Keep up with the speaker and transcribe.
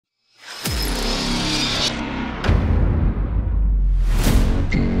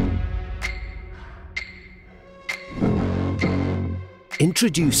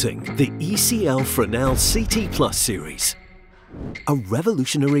Introducing the ECL Fresnel CT Plus series, a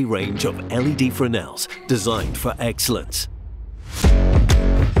revolutionary range of LED Fresnels designed for excellence.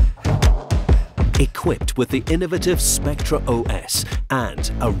 Equipped with the innovative Spektra OS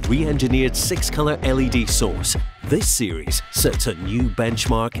and a re-engineered 6-color LED source, this series sets a new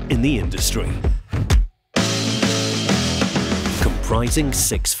benchmark in the industry. Comprising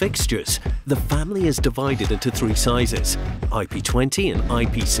 6 fixtures, the family is divided into 3 sizes: IP20 and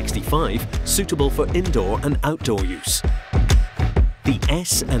IP65, suitable for indoor and outdoor use. The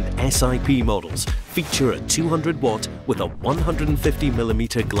S and SIP models feature a 200-watt with a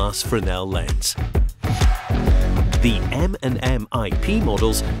 150mm glass Fresnel lens. The M and M IP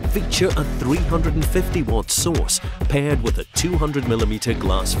models feature a 350-watt source paired with a 200mm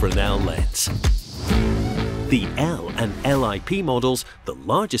glass Fresnel lens. The L and LIP models, the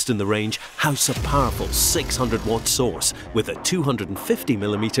largest in the range, house a powerful 600-watt source with a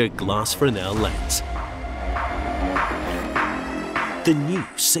 250mm glass Fresnel lens. The new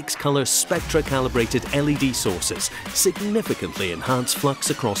 6-color Spektra calibrated LED sources significantly enhance flux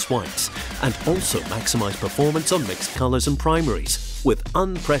across whites and also maximize performance on mixed colors and primaries, with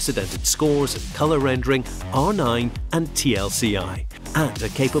unprecedented scores in color rendering, R9 and TLCI, and are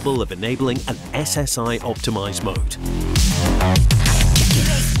capable of enabling an SSI optimized mode.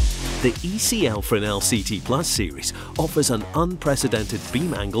 The ECL Fresnel CT Plus series offers an unprecedented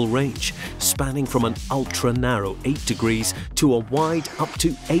beam angle range, spanning from an ultra-narrow 8 degrees to a wide up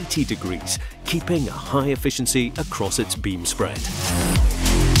to 80 degrees, keeping a high efficiency across its beam spread.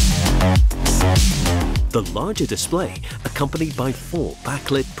 The larger display, accompanied by 4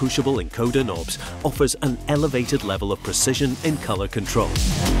 backlit pushable encoder knobs, offers an elevated level of precision in color control.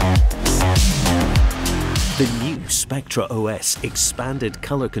 The new Spektra OS expanded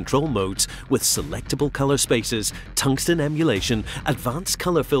color control modes with selectable color spaces, tungsten emulation, advanced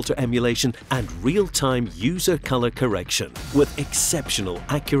color filter emulation, and real-time user color correction with exceptional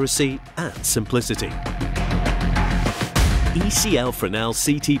accuracy and simplicity. ECL Fresnel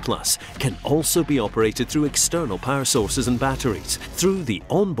CT Plus can also be operated through external power sources and batteries through the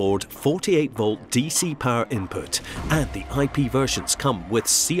onboard 48-volt DC power input, and the IP versions come with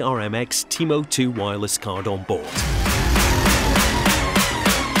CRMX TIMO 2 wireless card on board.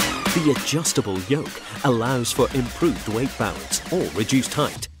 The adjustable yoke allows for improved weight balance or reduced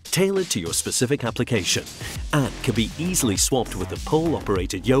height, tailored to your specific application, and can be easily swapped with the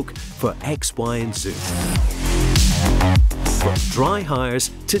pole-operated yoke for X, Y, and Z. From dry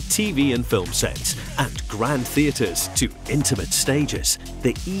hires to TV and film sets, and grand theatres to intimate stages,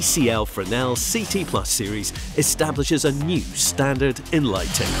 the ECL Fresnel CT Plus series establishes a new standard in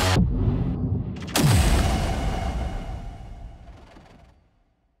lighting.